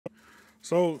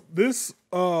So this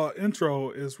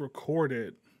intro is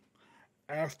recorded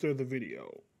after the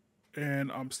video,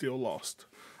 and I'm still lost.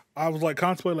 I was like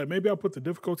contemplating, like maybe I'll put the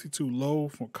difficulty too low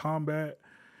for combat,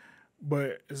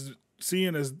 but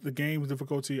seeing as the game's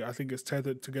difficulty, I think it's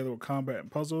tethered together with combat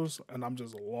and puzzles, and I'm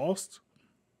just lost.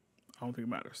 I don't think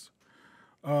it matters.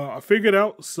 I figured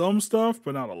out some stuff,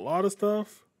 but not a lot of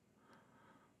stuff.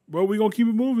 But we're gonna keep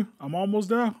it moving. I'm almost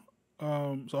there.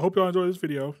 So I hope y'all enjoy this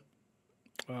video.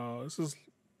 This is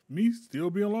me still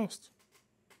being lost.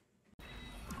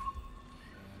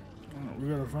 We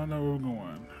gotta find out where we're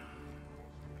going.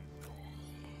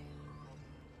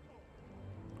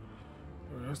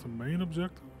 That's the main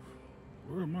objective?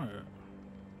 Where am I at?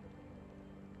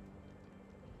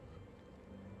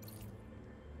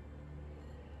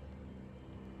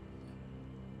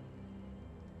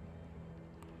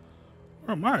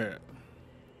 Where am I at?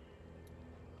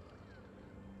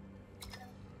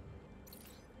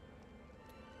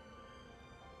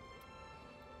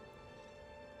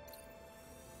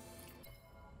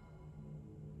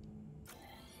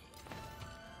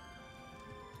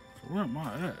 Where am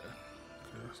I at? Okay,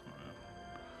 that's not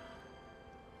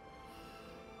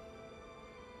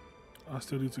it. I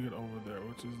still need to get over there,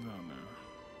 which is down there.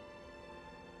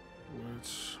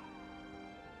 Which...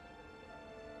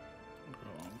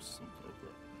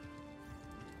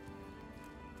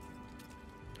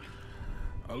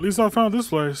 At least I found this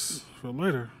place for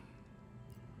later.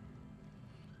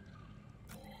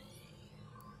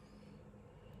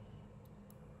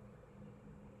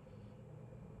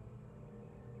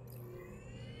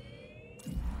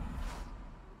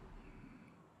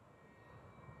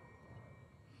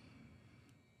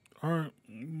 All right,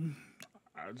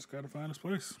 I just gotta find this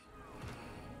place.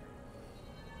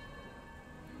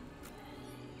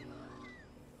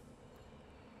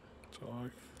 So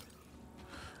like,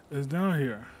 it's down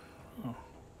here. Oh.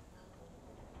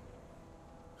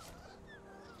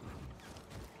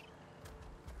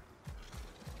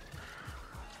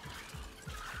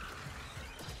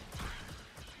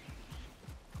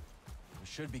 We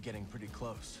should be getting pretty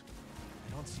close.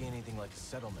 I don't see anything like a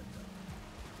settlement, though.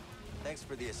 Thanks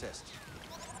for the assist.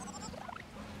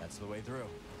 That's the way through.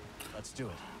 Let's do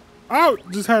it. I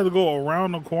just had to go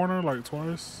around the corner like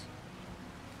twice.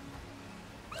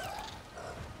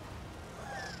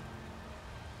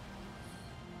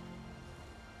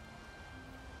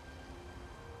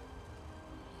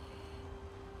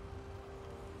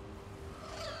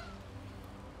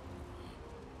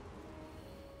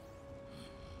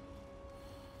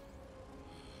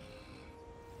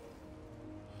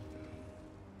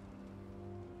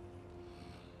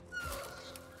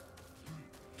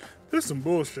 This is some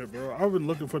bullshit, bro. I've been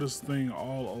looking for this thing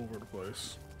all over the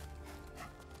place.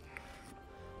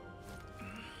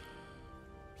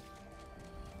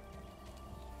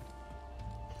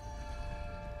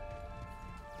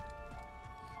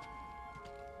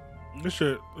 This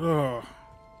shit, ugh.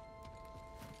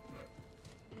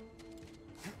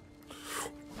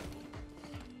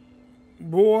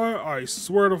 Boy, I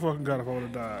swear to fucking God if I would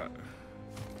have died.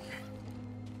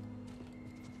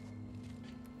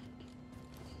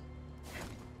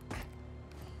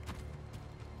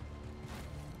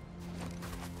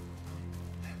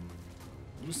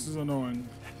 This is annoying.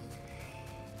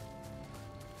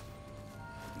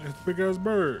 It's a big ass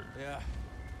bird. Yeah.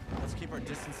 Let's keep our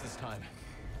distance this time.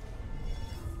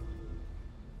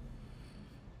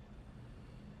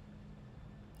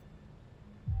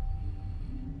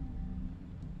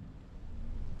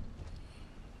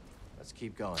 Let's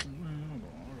keep going.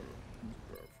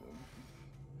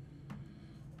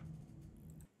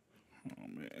 Oh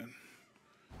man.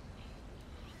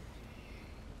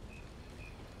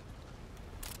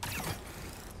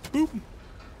 Boop.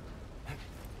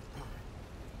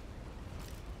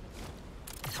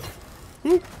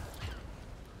 Boop.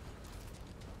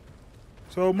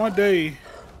 So my day,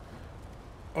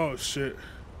 oh shit,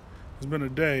 it's been a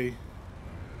day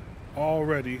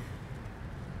already.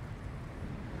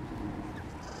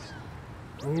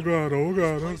 Oh God, oh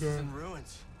God, oh God. In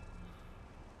ruins.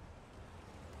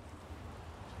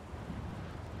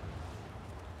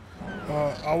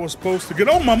 I was supposed to get,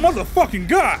 oh my motherfucking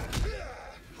God!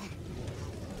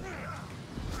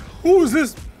 Who is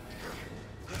this?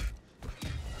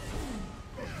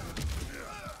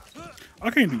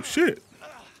 I can't do shit.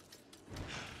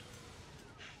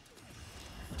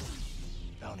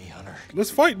 Bounty hunter.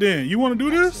 Let's fight then. You want to do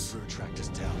this? Tracked us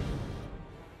down.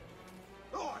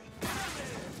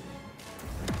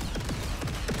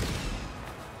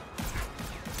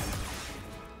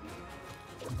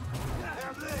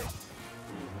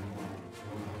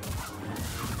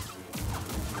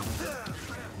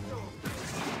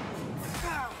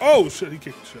 Oh shit, he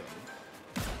kicked the shit.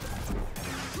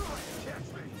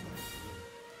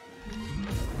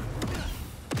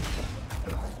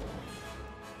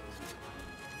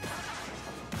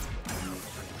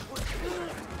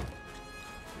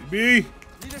 B.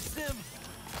 Need a sim.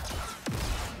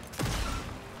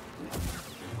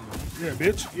 Yeah,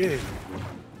 bitch. Yeah.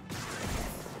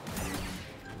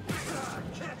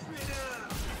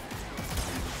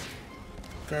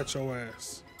 Got your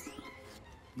ass.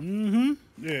 Mm-hmm.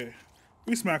 Yeah.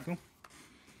 We smacked him.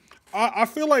 I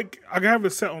feel like I can have it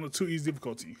set on a 2 easy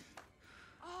difficulty.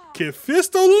 Can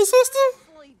Fisto, little sister?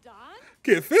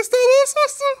 Can Fisto, little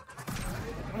sister?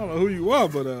 I don't know who you are,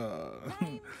 but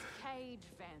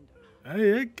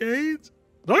hey, Cage.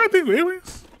 Do I got a thing for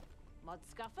aliens?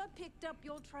 Mudscuffer picked up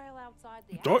your trail outside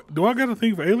the Do I got a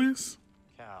thing for aliens?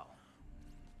 Cal.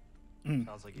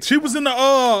 Sounds like you She was in the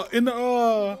all been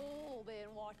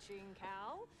watching,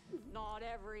 Cal. Not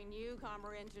every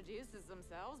newcomer introduces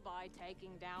themselves by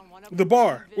taking down one of the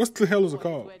bar. What the hell is it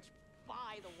called? Which,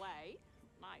 by the way,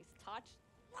 nice touch.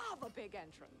 Love a big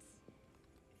entrance.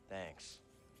 Thanks.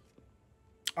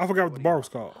 I forgot what the bar was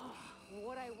called.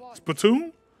 What I want,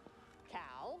 Spittoon?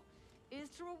 Cal, is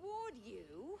to reward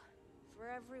you for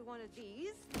every one of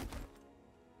these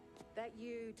that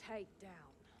you take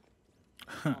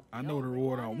down. I know the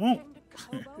reward I want.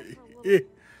 Yeah.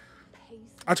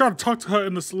 I tried to talk to her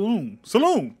in the saloon.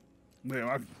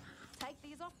 Yeah, Take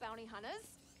these off, bounty hunters,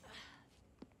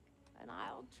 and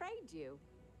I'll trade you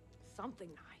something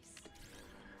nice.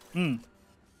 So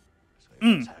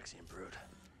you're a taxi and brood.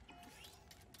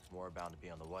 More bound to be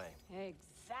on the way.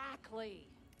 Exactly.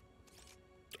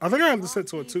 I think I have to set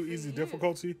to a 2 easy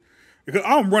difficulty because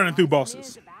I'm running through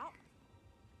bosses.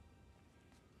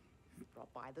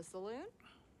 Drop by the saloon.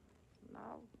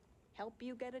 I'll help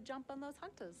you get a jump on those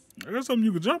hunters. I got something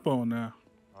you can jump on now.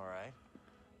 All right.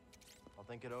 I'll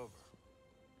think it over.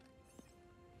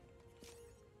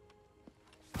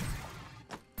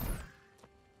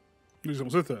 You just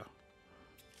gonna sit there.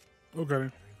 Okay.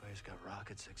 Everybody's got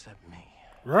rockets except me.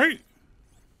 Right?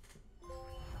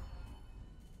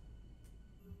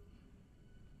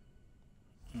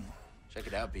 Check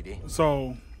it out, BD.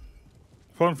 So,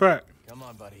 fun fact. Come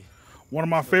on, buddy. One of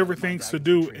my favorite things to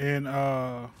do in,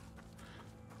 I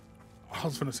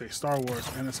was gonna say Star Wars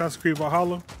and Assassin's Creed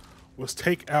Valhalla was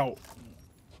take out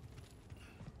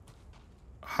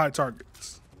high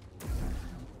targets.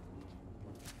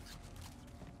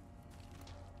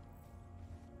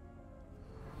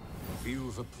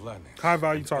 View the planet. High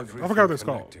value target. I forgot what it's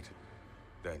called. Connected.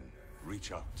 Then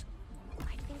reach out.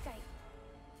 I think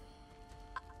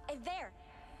there.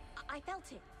 I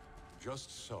felt it.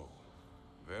 Just so.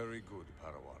 Very good,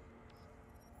 Padawan.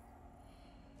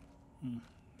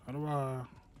 How do I?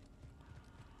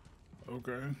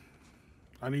 Okay.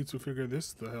 I need to figure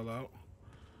this the hell out.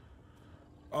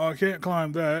 Oh, I can't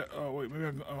climb that. Oh, wait, maybe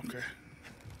I can. Okay.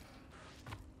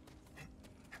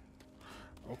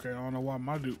 Okay, I don't know why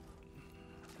my dude.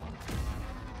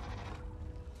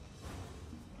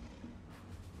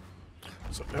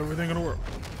 So everything in the world.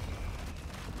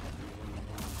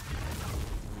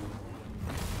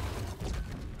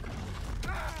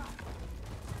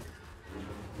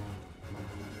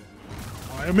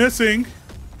 I am missing.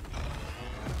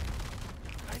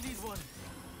 I need one.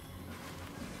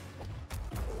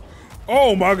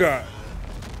 Oh my god.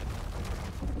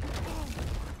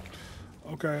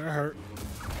 Okay, that hurt.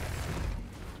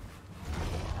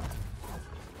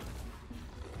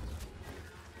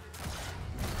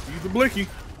 Use the blicky.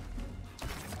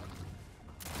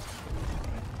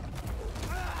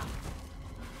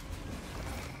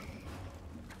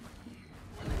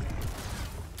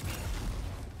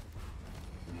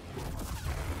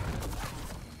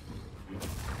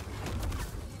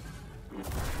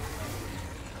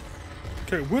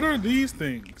 Okay, what are these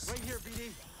things? Right here,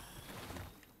 BD.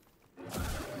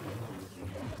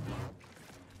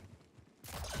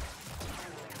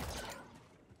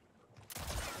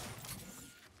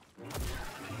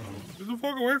 Get the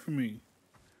fuck away from me.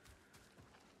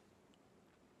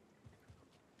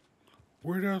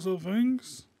 Weird ass little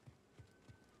things.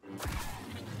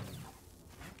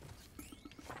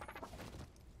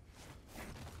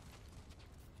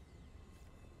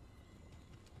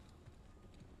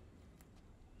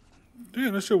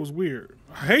 Damn, that shit was weird.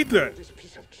 I hate that. This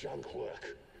piece of junk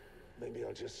work. Maybe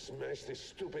I'll just smash this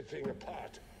stupid thing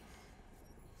apart.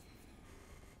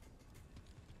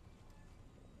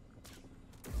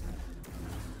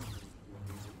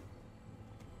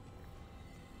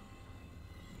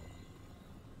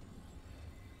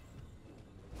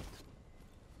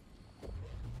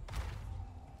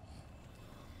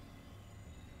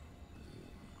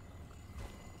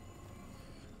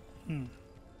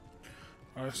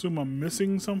 I assume I'm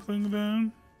missing something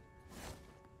then.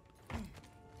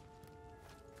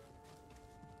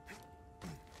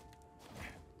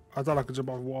 I thought I could jump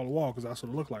off wall to wall because that's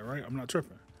what it looked like, right? I'm not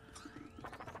tripping.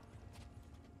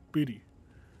 Beatty.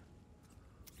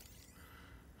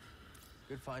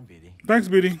 Good find, BD. Thanks,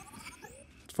 Beatty.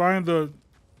 Find the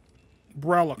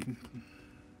Browlock.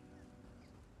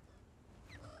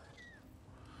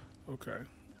 Okay.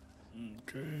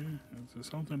 Okay. Is there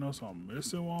something else I'm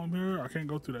missing while I'm here? I can't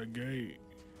go through that gate.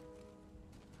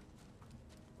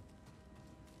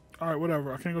 Alright,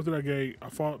 whatever. I can't go through that gate. I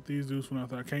fought these dudes from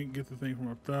nothing. I can't get the thing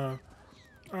from up there.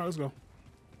 Alright, let's go.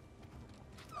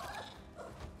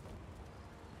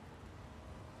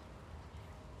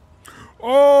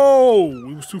 Oh!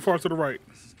 We was too far to the right.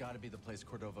 This has got to be the place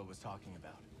Cordova was talking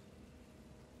about.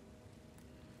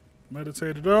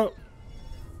 Meditate it up.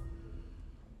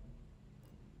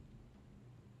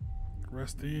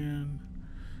 Rest in.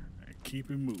 And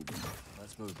keep it moving.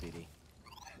 Let's move, BD.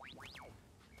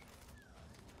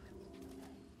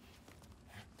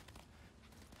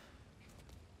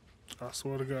 I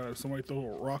swear to God, if somebody throw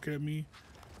a rock at me.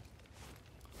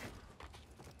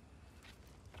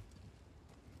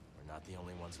 We're not the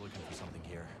only ones looking for something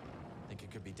here. Think it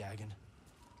could be Dagon?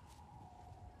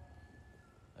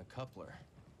 A coupler.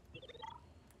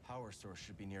 Power source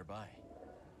should be nearby.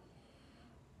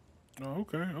 Oh,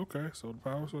 okay, okay. So the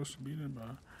power source should be nearby.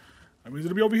 That means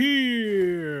it'll be over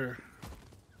here.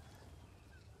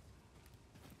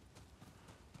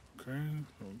 Okay,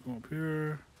 so we go up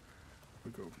here.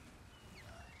 We go.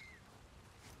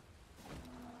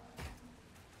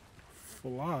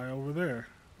 Fly over there.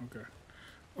 Okay.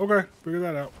 Okay, figure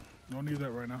that out. Don't need that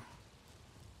right now.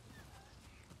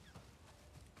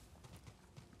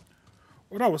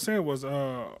 What I was saying was,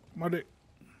 my day.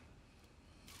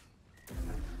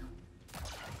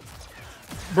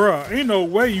 Bruh, ain't no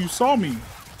way you saw me.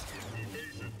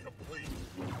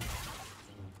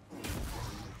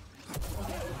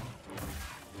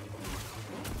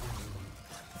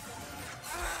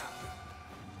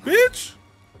 Bitch!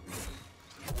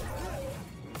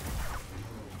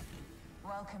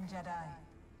 Welcome, Jedi.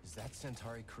 Is that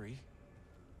Centauri Kree?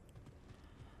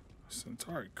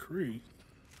 Centauri Kree?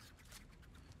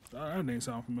 That name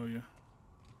sound familiar.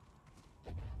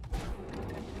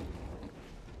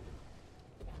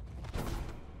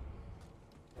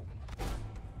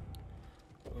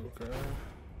 Okay.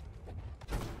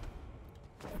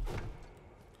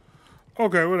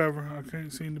 Okay, whatever. I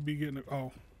can't seem to be getting it.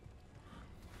 Oh.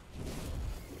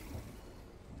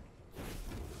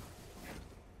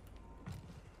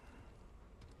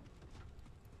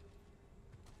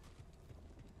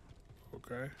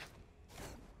 Okay.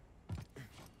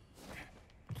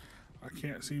 I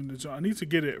can't seem to jump. I need to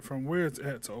get it from where it's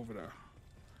at to over there.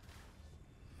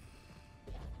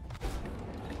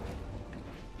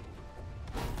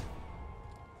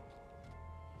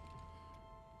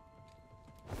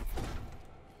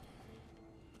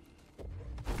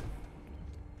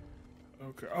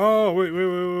 Okay. Oh, wait.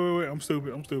 I'm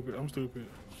stupid. Here you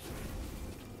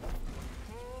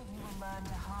will learn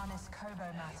to harness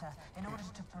Kobo matter in order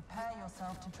to prepare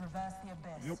yourself to traverse the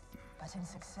abyss. Yep. But in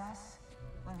success,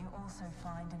 will you also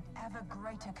find an ever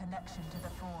greater connection to the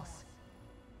Force?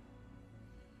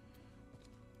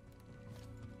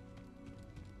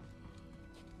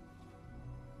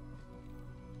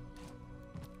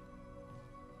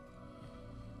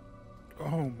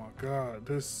 Oh my God,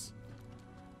 this.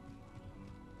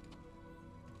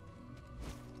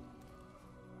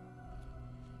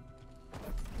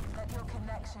 Let your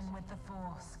connection with the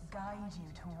Force guide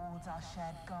you towards our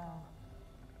shared goal.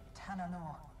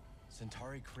 Tanalor.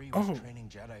 Centauri Kree was Oh. training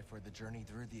Jedi for the journey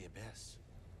through the abyss.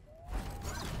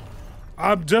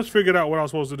 I've just figured out what I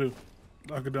was supposed to do.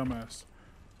 Like a dumbass.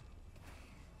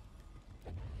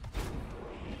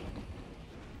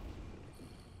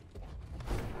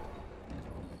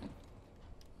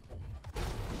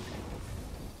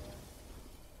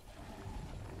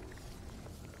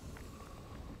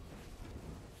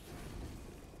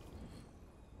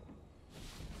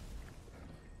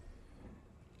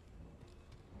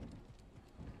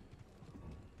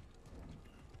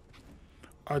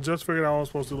 I just figured out I was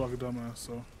supposed to do like a dumbass,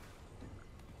 so.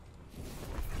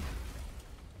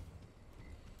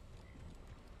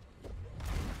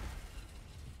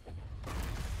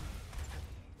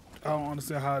 I don't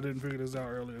understand how I didn't figure this out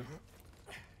earlier.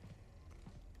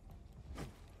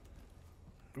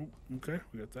 Oop, okay,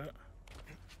 we got that.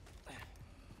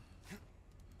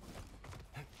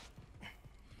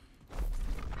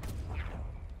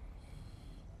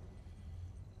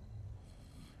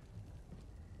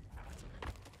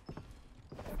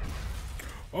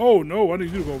 Oh no, I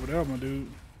need you to go over there, my dude.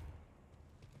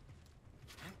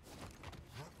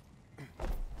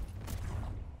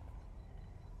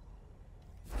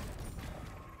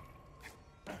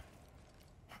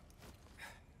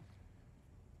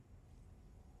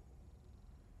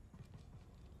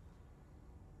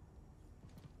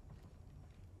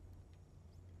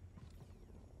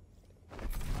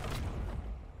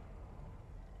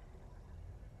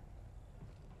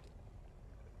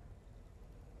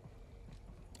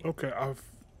 Okay, I'm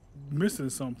missing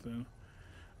something.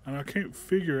 And I can't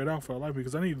figure it out for life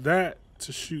because I need that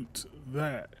to shoot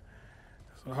that.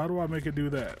 So how do I make it do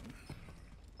that?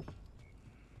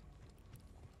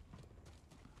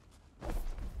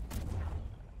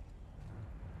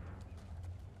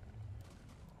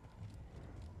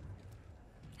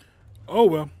 Oh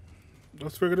well.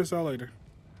 Let's figure this out later.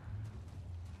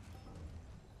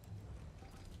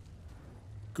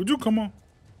 Could you come on?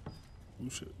 Oh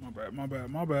shit, my bad, my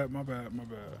bad, my bad, my bad, my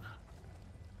bad.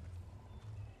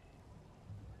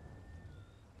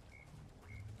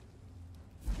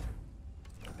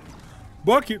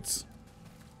 Buckets.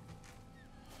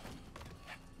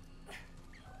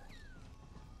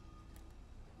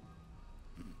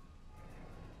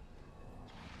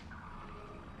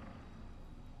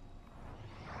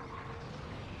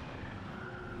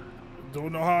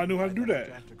 Don't know how I knew how to do that.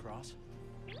 Draft across.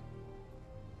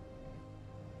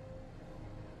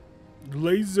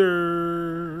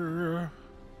 Laser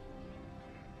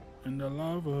in the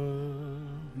lava.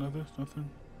 Nothing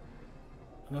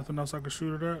else I can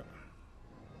shoot it at.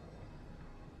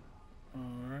 All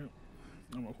right,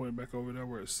 I'm gonna put it back over there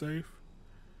where it's safe.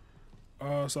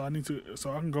 So I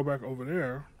can go back over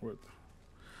there with.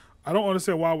 I don't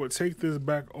understand why I would take this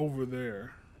back over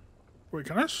there. Wait,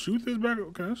 can I shoot this back?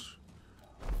 Can I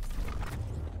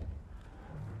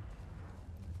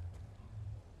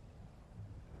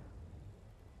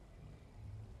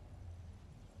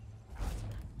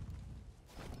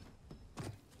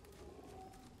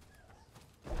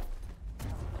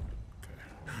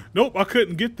Nope, I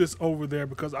couldn't get this over there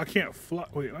because I can't fly.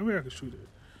 Wait, maybe I can shoot it.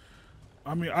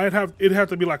 I mean, it'd have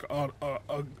to be like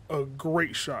a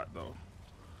great shot though.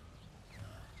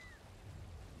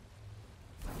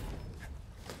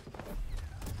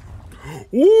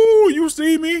 Ooh, you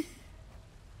see me?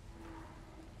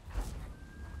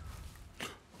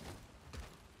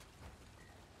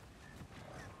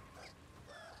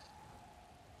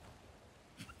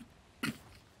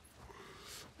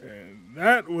 And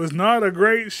that was not a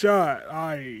great shot.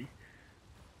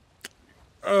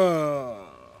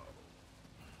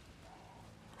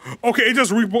 Okay, it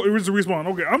just respawned.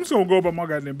 Okay, I'm just gonna go about my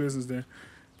goddamn business then,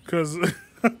 because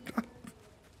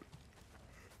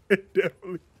it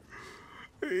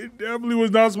definitely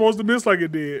was not supposed to miss like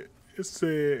it did. It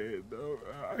said,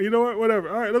 you know what? Whatever.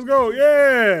 All right, let's go.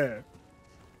 Yeah.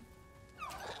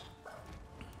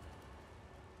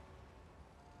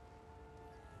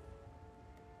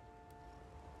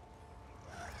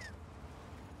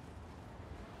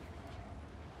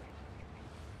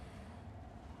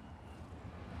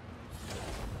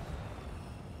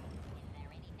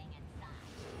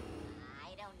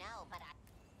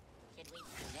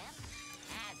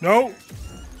 No.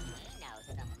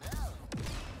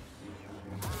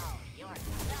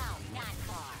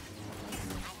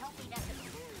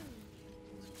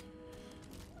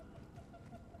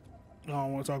 I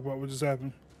don't want to talk about what just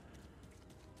happened.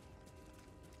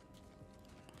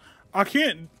 I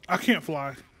can't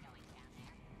fly.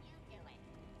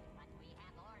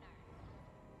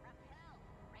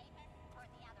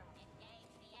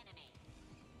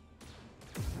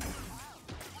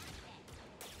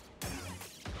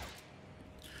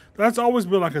 That's always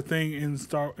been like a thing in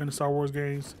the Star Wars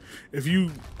games.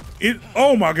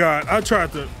 Oh my god, I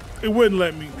tried to, it wouldn't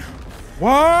let me.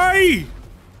 Why?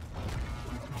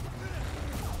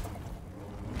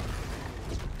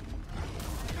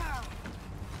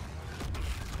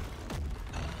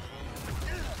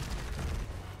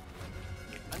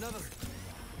 Another.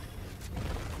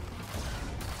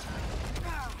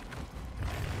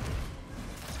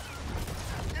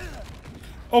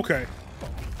 Okay,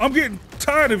 I'm getting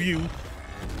tired of you.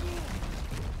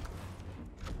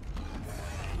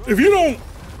 If you don't.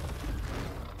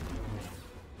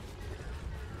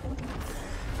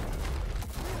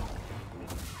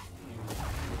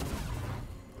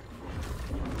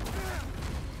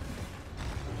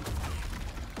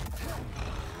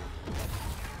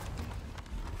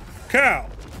 Cal.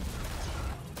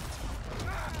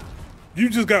 You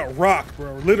just got rocked,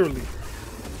 bro, literally.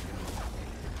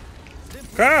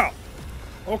 Cal.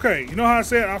 Okay, you know how I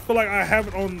said I feel like I have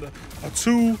it on a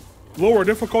 2 lower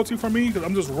difficulty for me because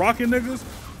I'm just rocking niggas?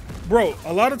 Bro,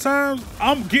 a lot of times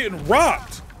I'm getting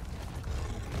rocked.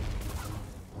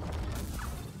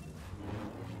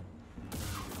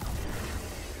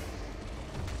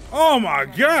 Oh my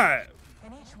god.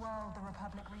 In each world the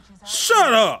Republic reaches out.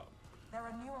 Shut up. There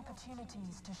are new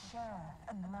opportunities to share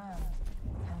and learn.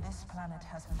 And this planet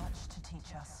has much to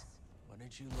teach us. What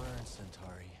did you learn,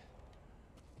 Centauri?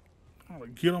 I'm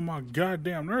gonna get on my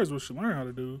goddamn nerves what she learned how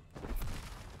to do.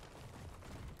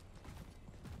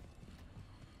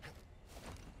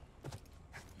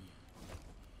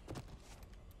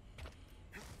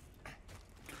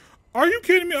 Are you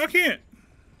kidding me? I can't.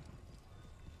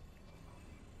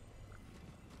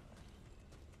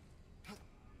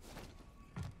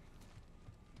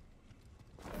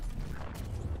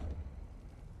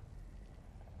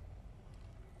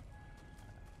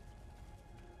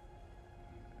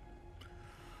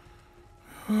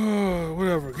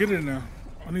 Whatever, get in there.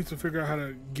 I need to figure out how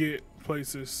to get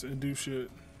places and do shit.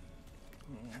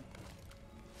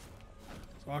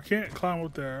 So I can't climb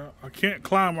up there. I can't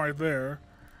climb right there.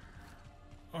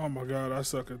 Oh my god, I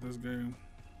suck at this game.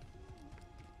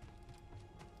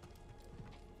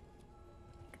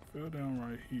 Fell down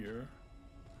right here.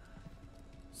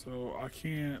 So I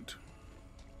can't.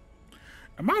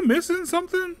 Am I missing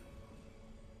something?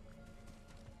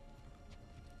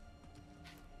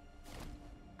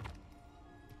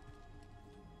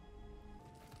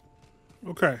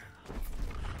 Okay.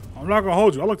 I'm not gonna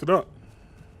hold you. I looked it up.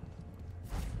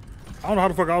 I don't know how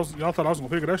the fuck y'all thought I was gonna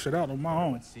figure that shit out on my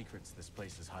own. What secrets this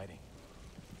place is hiding?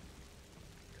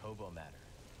 Kobo matter.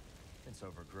 It's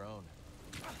overgrown.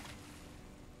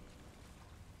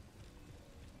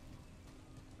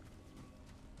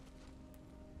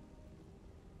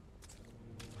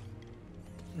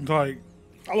 Like,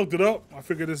 I looked it up. I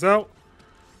figured this out.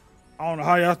 I don't know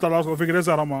how y'all thought I was gonna figure this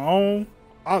out on my own.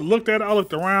 I looked at it. I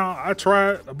looked around. I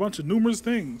tried a bunch of numerous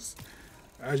things,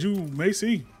 as you may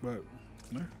see, but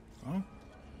yeah, I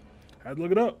had to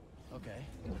look it up. Okay,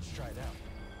 let's try it out.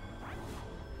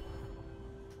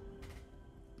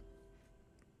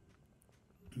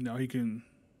 Now he can.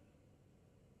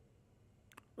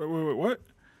 Wait, what?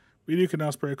 BD can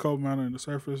now spray a cold mounted in the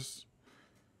surface.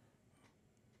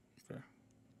 Okay.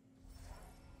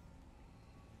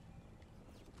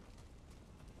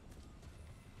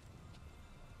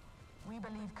 We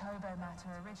believe Kobo matter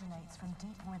originates from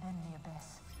deep within the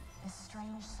abyss. This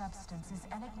strange substance is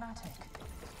enigmatic,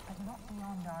 but not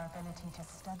beyond our ability to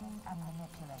study and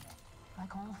manipulate.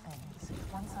 Like all things,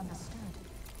 once understood,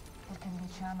 it can be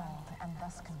channeled and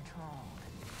thus controlled.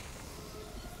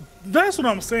 That's what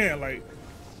I'm saying. Like,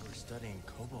 We're studying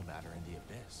Kobo matter in the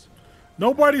abyss.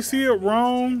 nobody see it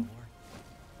wrong.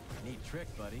 Neat trick,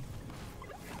 buddy.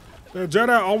 The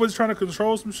Jedi always trying to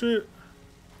control some shit.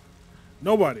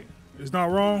 Nobody. It's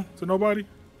not wrong to nobody.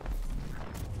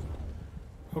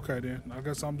 Okay, then. I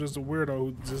guess I'm just a weirdo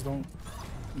who just don't.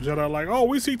 Jedi like, oh,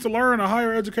 we seek to learn a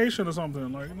higher education or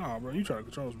something. Like, nah, bro, you try to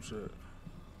control some shit.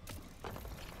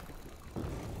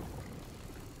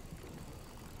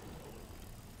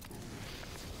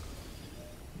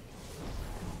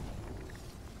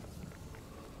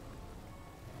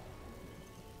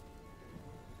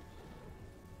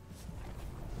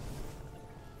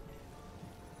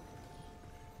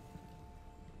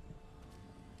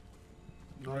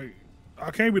 Like, I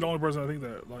can't be the only person I think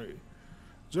that. Like,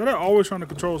 Jedi always trying to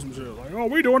control some shit. Like, oh,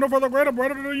 we doing it for the greater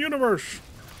brother of the universe.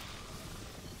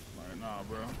 Like, nah,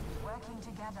 bro. Working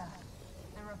together,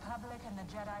 the Republic and the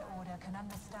Jedi Order can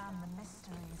understand the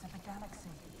mysteries of the galaxy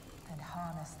and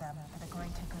harness them for the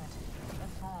greater good. The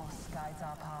Force guides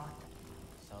our path.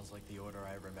 Sounds like the order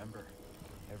I remember.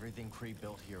 Everything Kree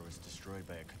built here was destroyed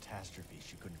by a catastrophe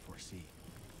she couldn't foresee.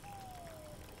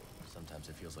 Sometimes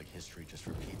it feels like history just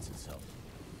repeats itself.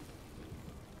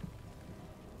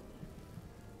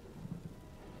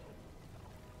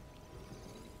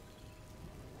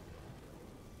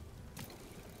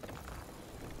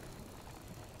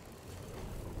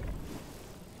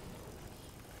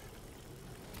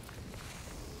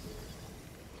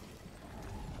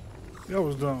 That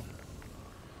was dumb.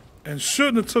 And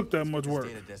shouldn't have took that much work.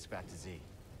 Data disk back to Z.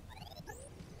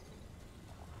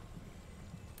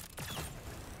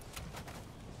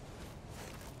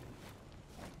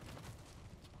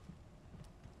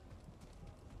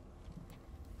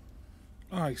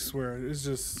 I swear, it's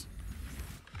just.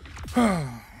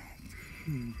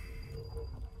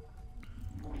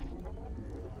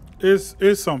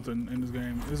 It's something in this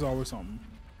game. It's always something.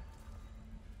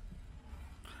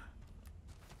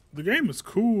 The game is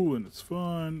cool and it's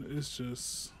fun. It's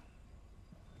just.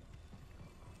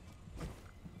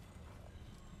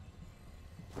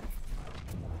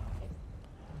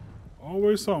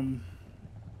 Always something.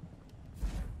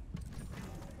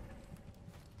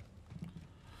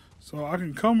 So I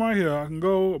can come right here. I can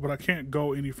go, but I can't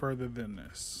go any further than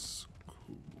this.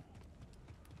 Cool.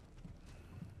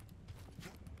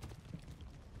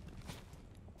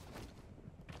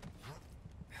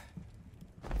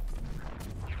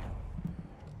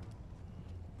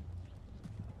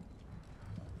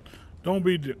 Don't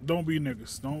be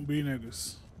niggas. Don't be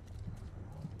niggas.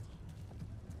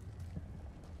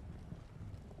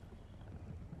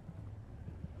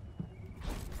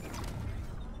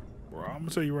 Bro, I'm gonna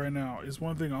tell you right now, it's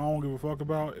one thing I don't give a fuck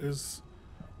about is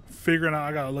figuring out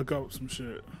I gotta look up some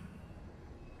shit.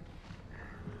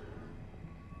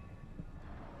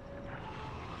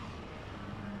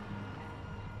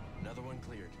 Another one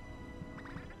cleared.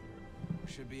 We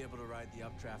should be able to ride the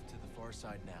updraft to the far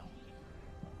side now.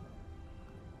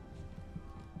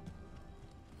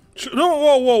 No,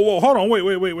 whoa. Hold on,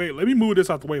 wait. Let me move this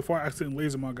out the way before I accidentally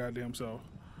laser my goddamn self.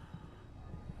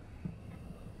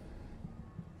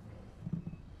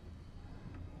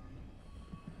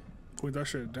 Point that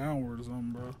shit downward or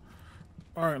something, bro.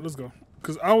 All right, let's go.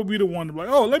 Because I would be the one to be like,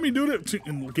 oh, let me do this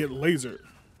and get lasered.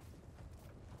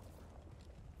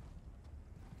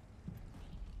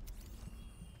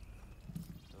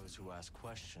 Those who ask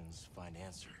questions find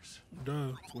answers.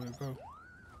 Duh, that's where it go.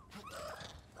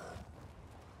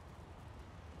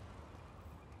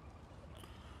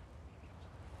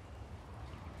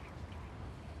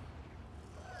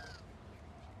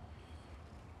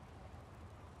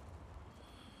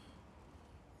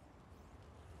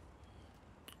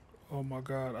 Oh my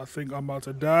God, I think I'm about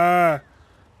to die.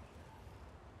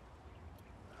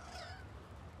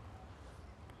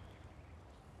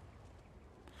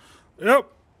 Yep.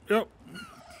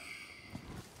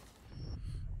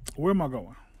 Where am I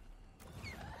going?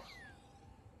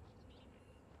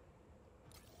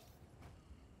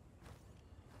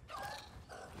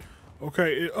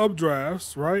 Okay, it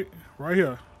updrafts, right? Right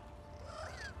here.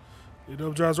 It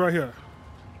updrafts right here.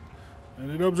 And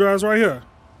it updrafts right here.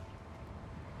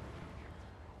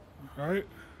 Right?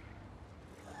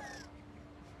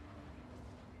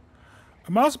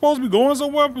 Am I supposed to be going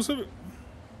somewhere specific?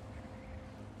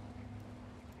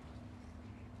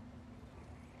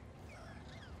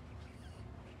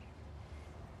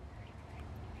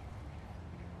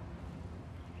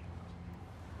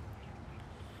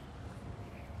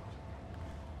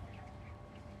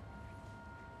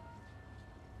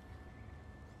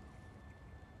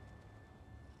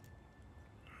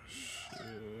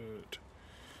 Shit.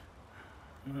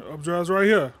 Updraft's right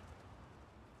here.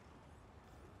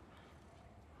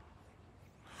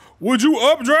 Would you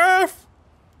updraft?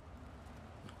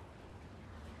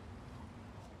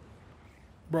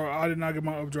 Bro, I did not get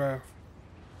my updraft.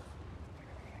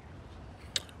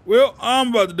 Well, I'm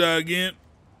about to die again.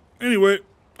 Anyway,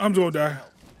 I'm just gonna die.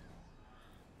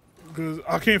 Because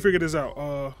I can't figure this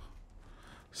out.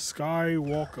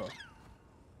 Skywalker.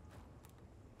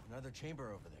 Another chamber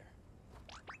over there.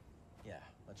 Yeah,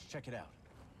 let's check it out.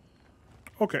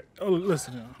 Okay,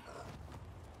 listen now.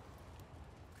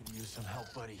 Could use some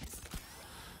help, buddy.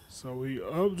 So we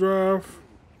updraft.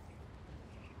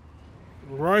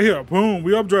 Right here. Boom,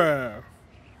 we updraft.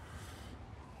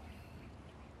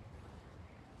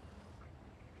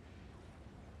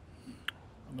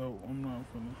 No, I'm not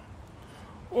finna.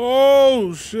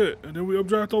 Oh, shit. And then we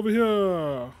updraft over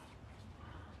here.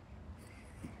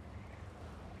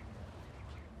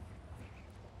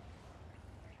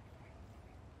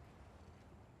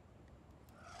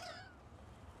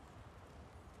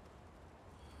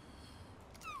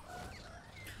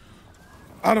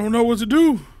 I don't know what to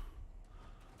do.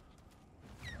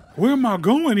 Where am I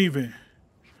going even?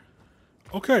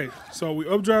 Okay, so we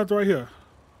updraft right here.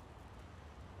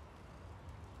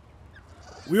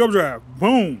 We updraft.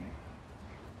 Boom.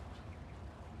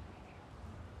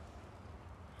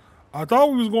 I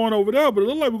thought we was going over there, but it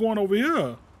looked like we're going over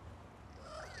here.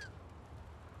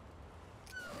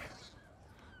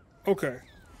 Okay.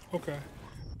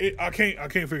 I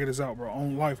can't figure this out, bro.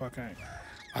 On life, I can't.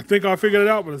 I think I figured it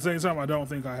out, but at the same time, I don't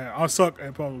think I have. I suck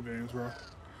at puzzle games, bro.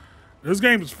 This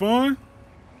game is fun.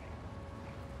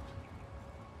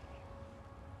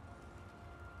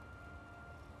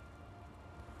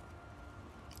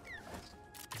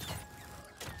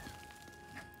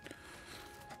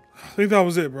 I think that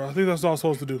was it, bro. I think that's all I was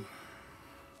supposed to do.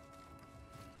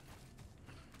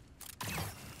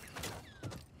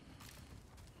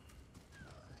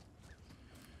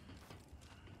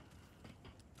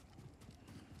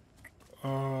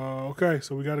 Okay,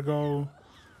 so we gotta go,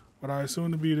 but I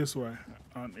assume to be this way.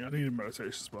 I need a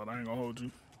meditation spot. I ain't gonna hold you.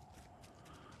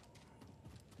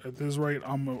 At this rate,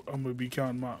 I'm gonna be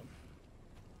counting my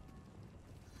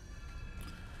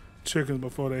chickens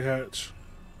before they hatch.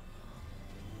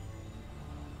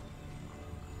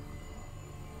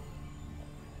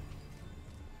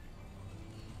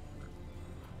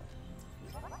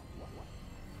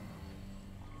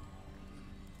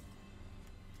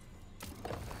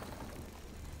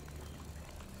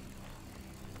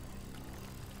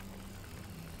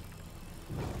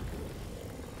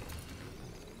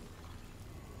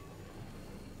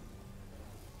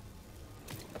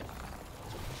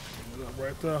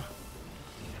 right there.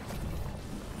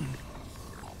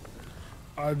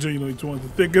 I genuinely just wanted to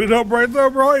thicken it up right there,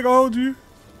 bro. I ain't gonna hold you.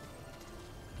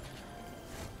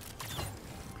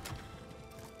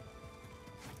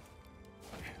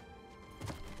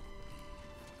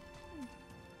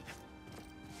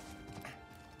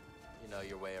 You know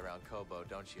your way around Kobo,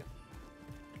 don't you?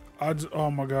 Oh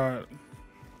my god.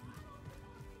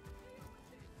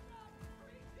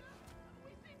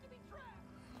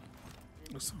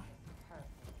 Listen.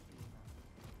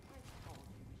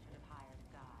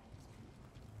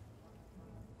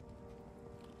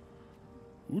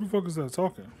 Who the fuck is that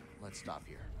talking? Let's stop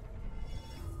here.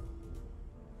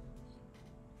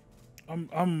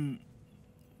 I'm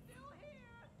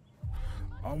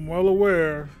well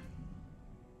aware.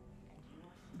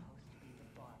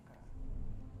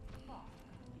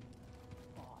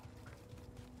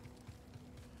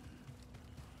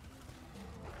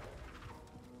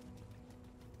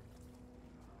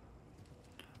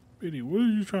 Biddy, what are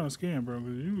you trying to scan, bro?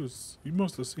 Because you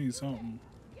must have seen something.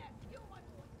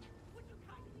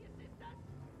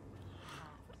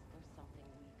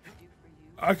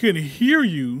 I can hear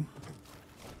you,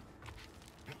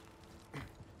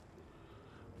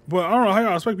 but I don't know how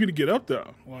y'all expect me to get up there.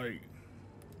 Like,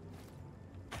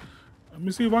 let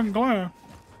me see if I can climb.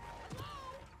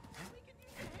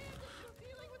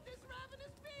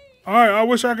 All right, I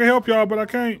wish I could help y'all, but I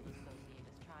can't.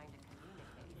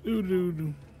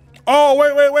 Doo. Oh,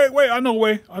 wait. I know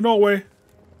a way.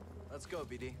 Let's go,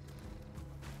 BD.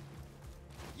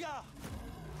 Yeah.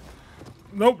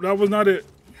 Nope, that was not it.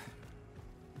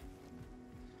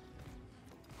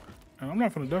 And I'm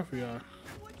not gonna die for y'all.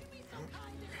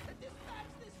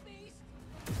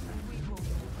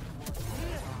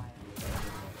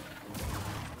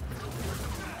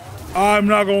 I'm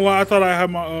not gonna lie, I thought I had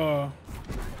my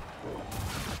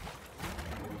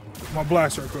my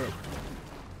blaster equipped.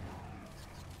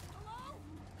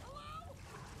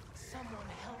 Someone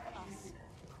help us.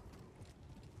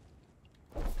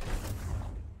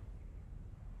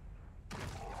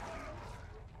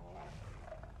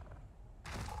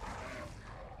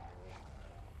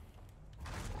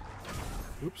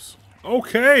 Oops.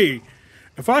 Okay.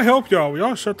 If I help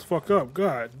y'all shut the fuck up.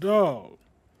 God, dog.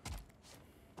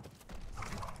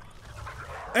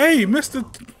 Hey, Mr.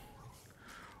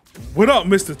 What up,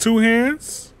 Mr. Two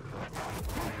Hands?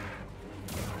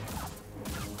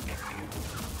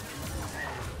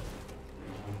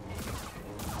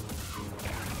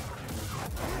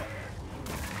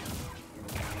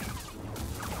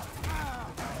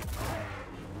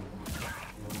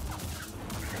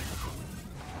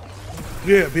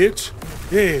 Yeah, bitch.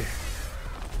 Yeah.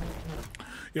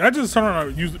 Yeah, I just turned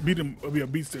around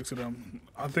and beat sticks to them.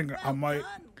 I think I might.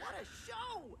 What a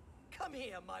show! Come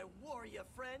here, my warrior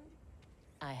friend.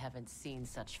 I haven't seen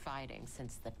such fighting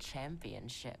since the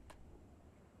championship.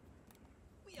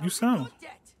 You sound.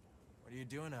 What are you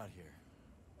doing out here?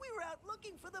 We were out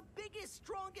looking for the biggest,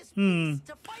 strongest beasts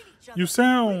to fight each other. You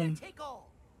sound. Winner take all.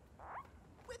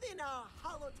 Within our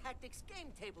Hollow Tactics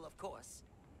game table, of course.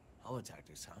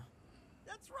 Holotactics, huh?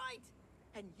 That's right.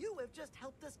 And you have just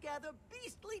helped us gather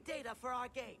beastly data for our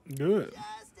game. Good.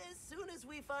 Just as soon as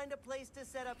we find a place to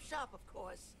set up shop, of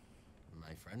course.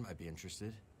 My friend might be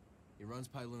interested. He runs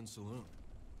Pyloon Saloon.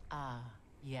 Ah,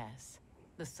 yes.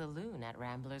 The saloon at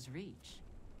Rambler's Reach.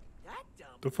 That dumb.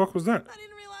 The fuck was that? I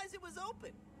didn't realize it was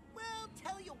open. Well,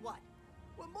 tell you what.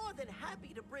 We're more than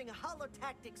happy to bring Hollow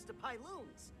Tactics to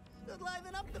Pyloons. Could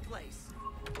liven up the place.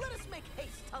 Let us make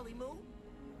haste, Tully Moo.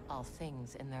 All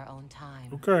things in their own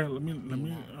time. Okay, let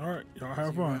me. All right, y'all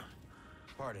have fun.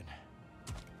 Pardon.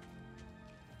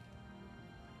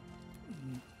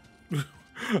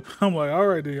 I'm like, all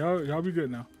right, dude, y'all be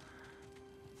good now.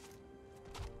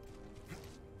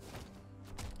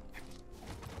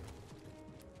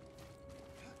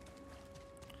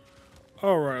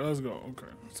 All right, let's go.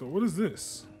 Okay, so what is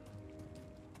this?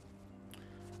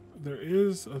 There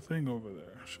is a thing over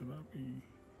there. Should I be?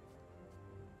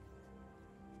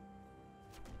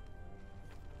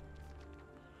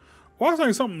 Well, I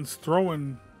think something's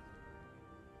throwing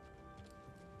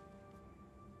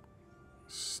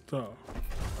stuff.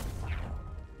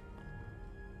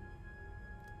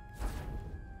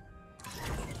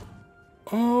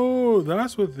 Oh,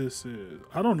 that's what this is.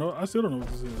 I don't know. I still don't know what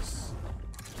this is.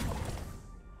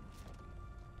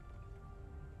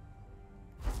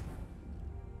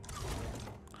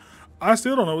 I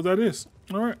still don't know what that is.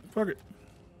 All right, fuck it.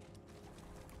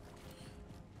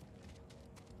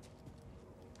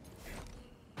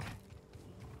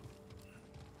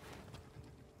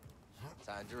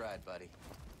 Time to ride, buddy.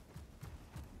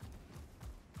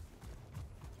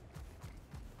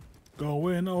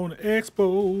 Going on the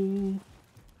expo.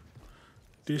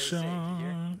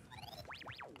 Dishon.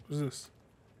 What's this?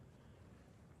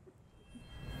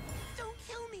 Don't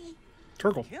kill me.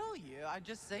 Turtle. Kill you? I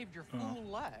just saved your fool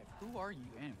life. Who are you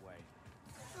anyway?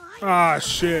 Ah,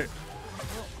 shit.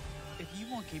 Well, if you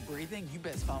want to keep breathing, you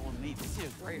best follow me. This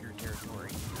is greater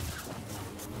territory.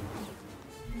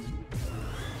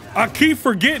 I keep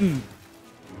forgetting.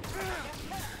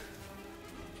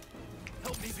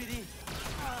 Help me, BD.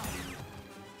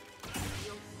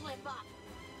 You'll slip up.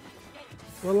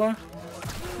 Will I?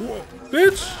 Whoa,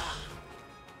 bitch.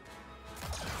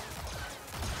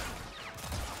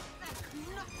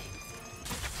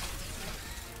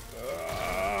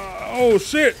 Oh,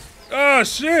 shit. Ah,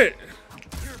 shit.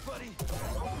 Here, buddy.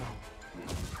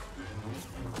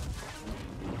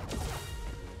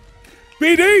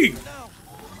 BD. No.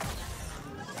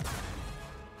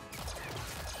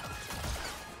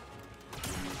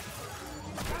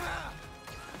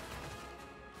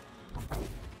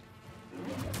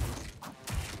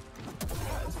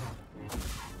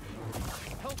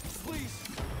 Help, please.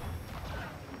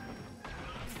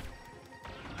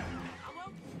 I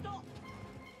won't stop.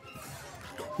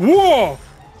 Whoa.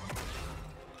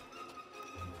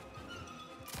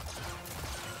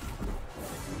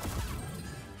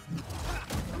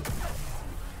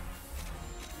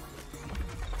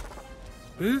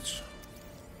 Bitch.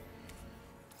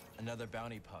 Another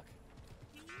bounty puck.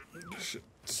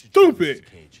 Stupid.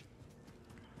 Cage.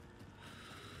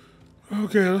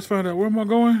 Okay, let's find out. Where am I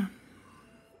going?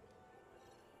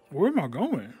 Where am I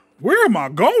going? Where am I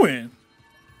going?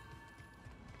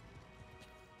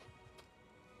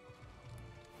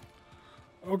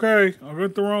 Okay, I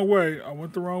went the wrong way. I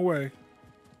went the wrong way.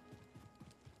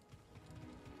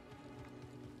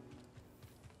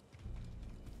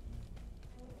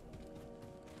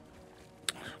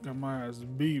 Got my ass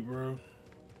beat, bro.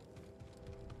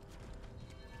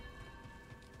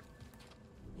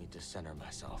 Need to center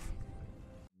myself.